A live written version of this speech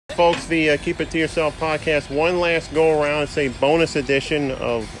Folks, the Keep It To Yourself podcast, one last go around. It's a bonus edition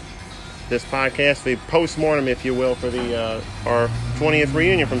of this podcast, the postmortem, if you will, for the our 20th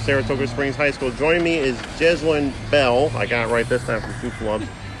reunion from Saratoga Springs High School. Joining me is Jeslyn Bell. I got it right this time from Two Flubs.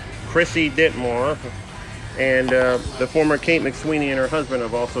 Chrissy Ditmore. And the former Kate McSweeney and her husband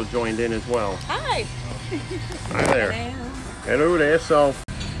have also joined in as well. Hi. Hi there. Hello there. So,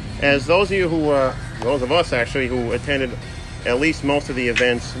 as those of you who, those of us actually, who attended at least most of the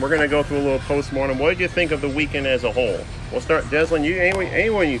events, we're going to go through a little postmortem. What did you think of the weekend as a whole? We'll start, Jeslyn,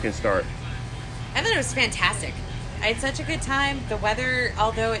 anyone you can start. I thought it was fantastic. I had such a good time. The weather,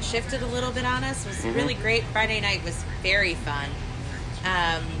 although it shifted a little bit on us, was really great. Friday night was very fun.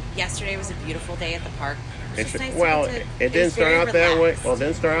 Yesterday was a beautiful day at the park. It didn't start out that way. Well, it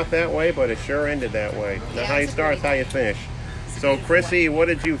didn't start out that way, but it sure ended that way. Not how you start, it's how you finish. So, Chrissy, what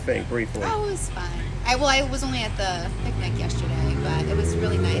did you think, briefly? Oh, it was fun. I was only at the picnic yesterday, but it was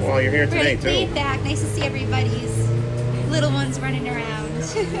really nice. Well, you're here today, too. Laid back. Nice to see everybody's little ones running around.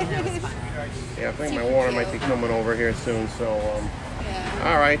 That was fun. Yeah, I think my water might be coming over here soon, so... Yeah.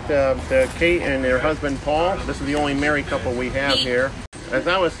 All right, Kate and her husband, Paul. This is the only married couple we have here. As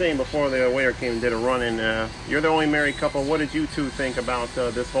I was saying before the waiter came and did a run-in, you're the only married couple. What did you two think about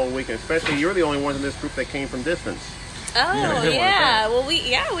this whole weekend? Especially, you're the only ones in this group that came from distance. Oh, yeah. Well,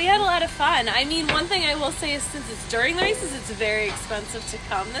 we had a lot of fun. I mean, one thing I will say is since it's during the races, it's very expensive to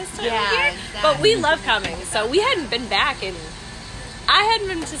come this time of year. Exactly. But we love coming. So we hadn't been back I hadn't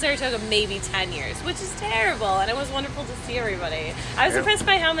been to Saratoga maybe 10 years, which is terrible. And it was wonderful to see everybody. I was impressed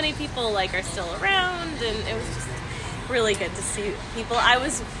by how many people, are still around. And it was just really good to see people.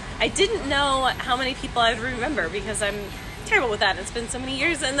 I didn't know how many people I would remember because I'm terrible with that. It's been so many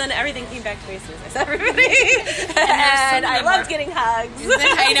years, and then everything came back to me as soon as I saw everybody. And I loved getting hugs.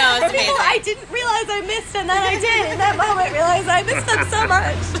 I know, it's amazing. I didn't realize I missed, and then I did in that moment realize I missed them so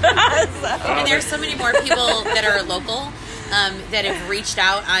much. And there's so many more people that are local that have reached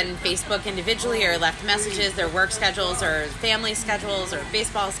out on Facebook individually or left messages. Their work schedules or family schedules or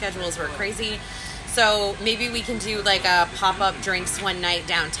baseball schedules were crazy. So maybe we can do a pop-up drinks one night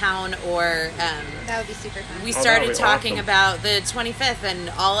downtown, or that would be super fun. We started talking about the 25th, and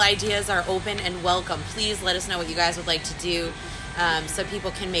all ideas are open and welcome. Please let us know what you guys would like to do, so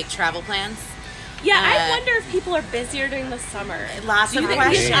people can make travel plans. Yeah, I wonder if people are busier during the summer. Lots of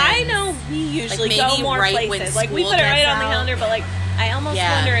questions. I know we usually go more places. We put it right on the calendar, but I almost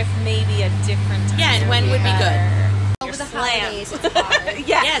wonder if maybe a different time. Yeah, and when would be good? With the holidays, it's hard.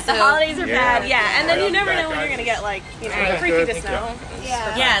 The holidays are bad. Yeah, and then you never know when you're gonna get 3 feet of snow.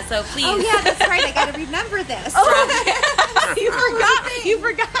 Yeah. So please. Oh yeah, that's right. I gotta remember this. You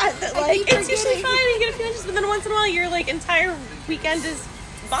forgot that it's usually fine. You get a few inches, but then once in a while your entire weekend is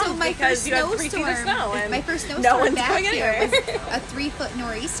So my first snowstorm, my first snowstorm back here was a 3-foot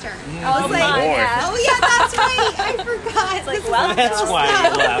nor'easter. Oh my God! Oh yeah, that's right. I forgot. That's why I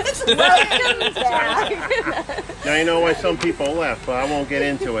left. Now you know why some people left, but I won't get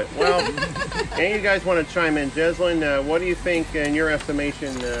into it. Well, and you guys want to chime in, Jeslyn? What do you think, in your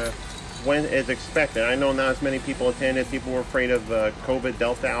estimation, when is expected? I know not as many people attended. People were afraid of COVID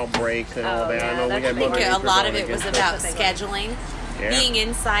Delta outbreaks and all that. Yeah, I know we had a lot of it was about scheduling. Being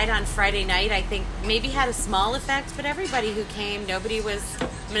inside on Friday night, I think maybe had a small effect, but everybody who came, nobody was,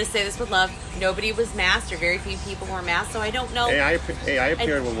 I'm going to say this with love, nobody was masked, or very few people were masked, so I don't know. I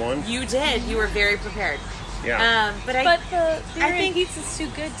appeared with one. You did. You were very prepared. Yeah. I think pizza's too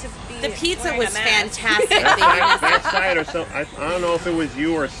good to be. The pizza was fantastic. that side or something. I don't know if it was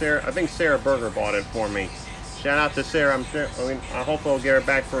you or Sarah. I think Sarah Berger bought it for me. Shout out to Sarah. I'm sure. I hope I'll get her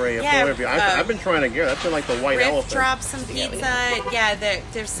back for a full interview. I've been trying to get her. That's been like the white elephant. Dropped some pizza.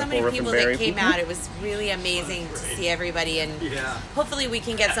 There's so many people that came out. It was really amazing to see everybody, and hopefully we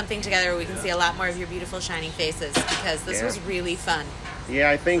can get something together where we can see a lot more of your beautiful shining faces, because this was really fun. Yeah,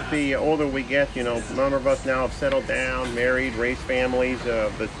 I think the older we get, a number of us now have settled down, married, raised families.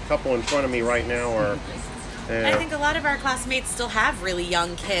 The couple in front of me right now are... I think a lot of our classmates still have really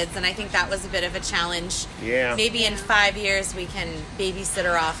young kids, and I think that was a bit of a challenge. Yeah. Maybe in 5 years we can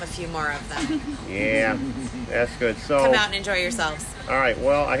babysitter off a few more of them. Yeah, that's good. So come out and enjoy yourselves. All right.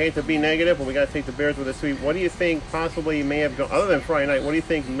 Well, I hate to be negative, but we got to take the bears with a sweet. What do you think possibly may have gone, other than Friday night? What do you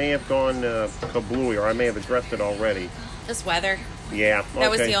think may have gone kablooey, or I may have addressed it already? Just weather. Yeah.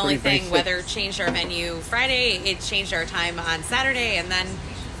 That was the only thing. Weather changed our venue Friday. It changed our time on Saturday, and then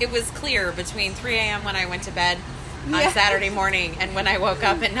it was clear between 3 a.m. when I went to bed on Saturday morning and when I woke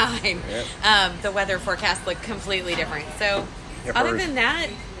up at 9. The weather forecast looked completely different. So other than that,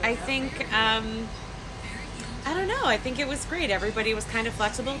 I think, I don't know. I think it was great. Everybody was kind of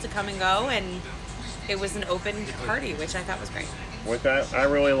flexible to come and go, and it was an open party, which I thought was great. Which I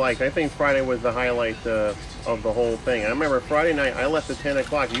really liked. I think Friday was the highlight of the whole thing. I remember Friday night, I left at 10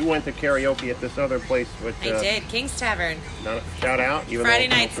 o'clock. You went to karaoke at this other place. I did, King's Tavern. Shout out. Friday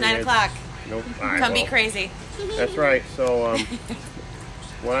nights, 9 o'clock. Nope. Come be crazy. That's right. So,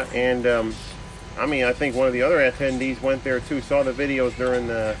 I mean, I think one of the other attendees went there too, saw the videos during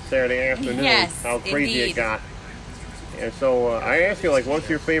the Saturday afternoon, how crazy it got. And so I asked you, like, what's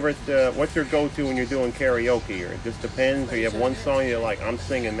your favorite, what's your go-to when you're doing karaoke? Or it just depends, or you have one song you're like, I'm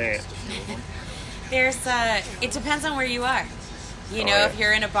singing that? It depends on where you are. You know, if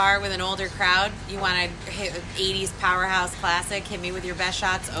you're in a bar with an older crowd, you want to hit 80s powerhouse classic, Hit Me With Your Best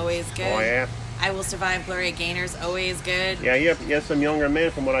Shots, always good. Oh, yeah. I Will Survive, Gloria Gaynor's always good. Yeah, you have some younger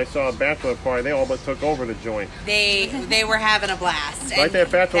men from what I saw at Bachelor Party. They all but took over the joint. They were having a blast. Like that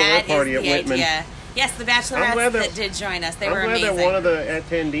Bachelorette party at Whitman. Idea. Yes, the Bachelorettes that did join us. They were amazing. I'm glad that one of the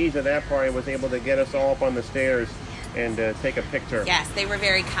attendees of that party was able to get us all up on the stairs and take a picture. Yes, they were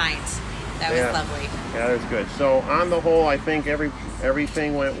very kind. That was lovely. Yeah, that was good. So on the whole, I think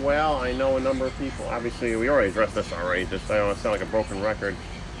everything went well. I know a number of people. Obviously, we already addressed this already. Just I don't want to sound like a broken record.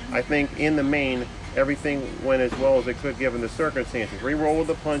 I think in the main, everything went as well as it could given the circumstances. We rolled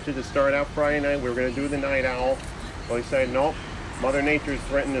the punches to start out Friday night. We were going to do the Night Owl. Well, he said, nope, Mother Nature's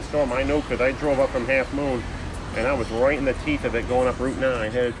threatening a storm. I know because I drove up from Half Moon, and I was right in the teeth of it going up Route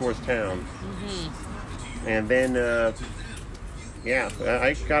 9, headed towards town. Mm-hmm. And then,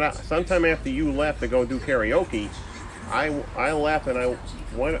 I got out sometime after you left to go do karaoke. I left and I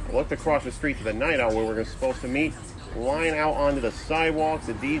looked across the street to the Night Owl where we were supposed to meet. Line out onto the sidewalk.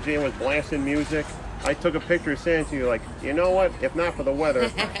 The DJ was blasting music. I took a picture saying to you, like, you know what? If not for the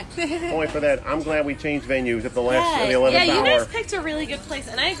weather, only for that, I'm glad we changed venues at the last, the 11th hour. Yeah, you guys picked a really good place,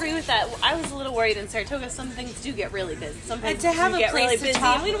 and I agree with that. I was a little worried in Saratoga. Some things do get really busy. Some places to have do a get place really to busy.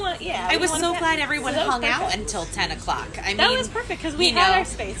 talk. We want, I was so glad everyone hung out until 10 o'clock. I mean, that was perfect because we had our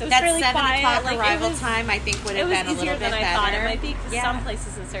space. It was that really 7 quiet. o'clock arrival time, I think, would have been a little bit better. It was easier than I thought it might be because some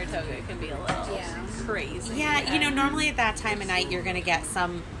places in Saratoga it can be a little crazy. Yeah, you know, normally at that time of night you're going to get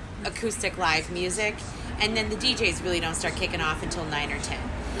some acoustic live music, and then the DJs really don't start kicking off until 9 or 10.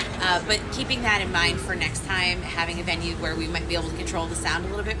 But keeping that in mind for next time, having a venue where we might be able to control the sound a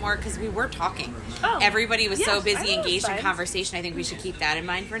little bit more, because we were talking. Everybody was so busy engaged in conversation. I think we should keep that in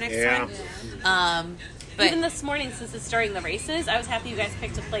mind for next time. But even this morning, since it's during the races, I was happy you guys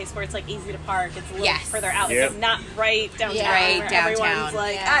picked a place where it's like easy to park. It's a little further out, so not right downtown. Right downtown. Everyone's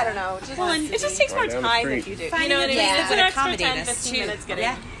like, I don't know. It just takes more time if you do. You know what I mean? It's an extra 10, 15 minutes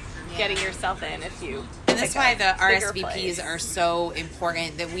getting yourself in if you. And that's why the RSVPs are so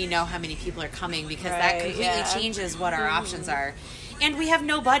important, that we know how many people are coming, because that completely changes what our options are. And we have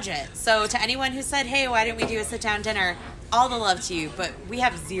no budget. So to anyone who said, hey, why didn't we do a sit-down dinner? All the love to you, but we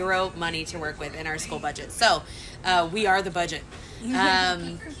have zero money to work with in our school budget. So we are the budget.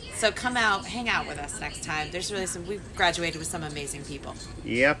 So come out, hang out with us next time. There's really we've graduated with some amazing people.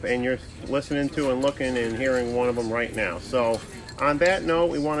 Yep, and you're listening to and looking and hearing one of them right now. So on that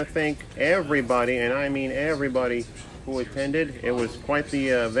note, we want to thank everybody, and I mean everybody, who attended. It was quite the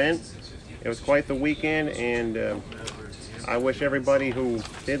event. It was quite the weekend, and I wish everybody who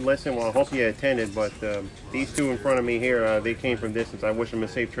did listen, well, I hope you attended, but these two in front of me here, they came from distance. I wish them a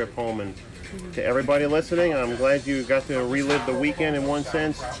safe trip home. And to everybody listening, I'm glad you got to relive the weekend in one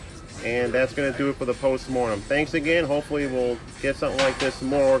sense. And that's going to do it for the Postmortem. Thanks again. Hopefully we'll get something like this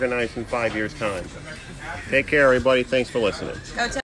more organized in 5 years' time. Take care, everybody. Thanks for listening.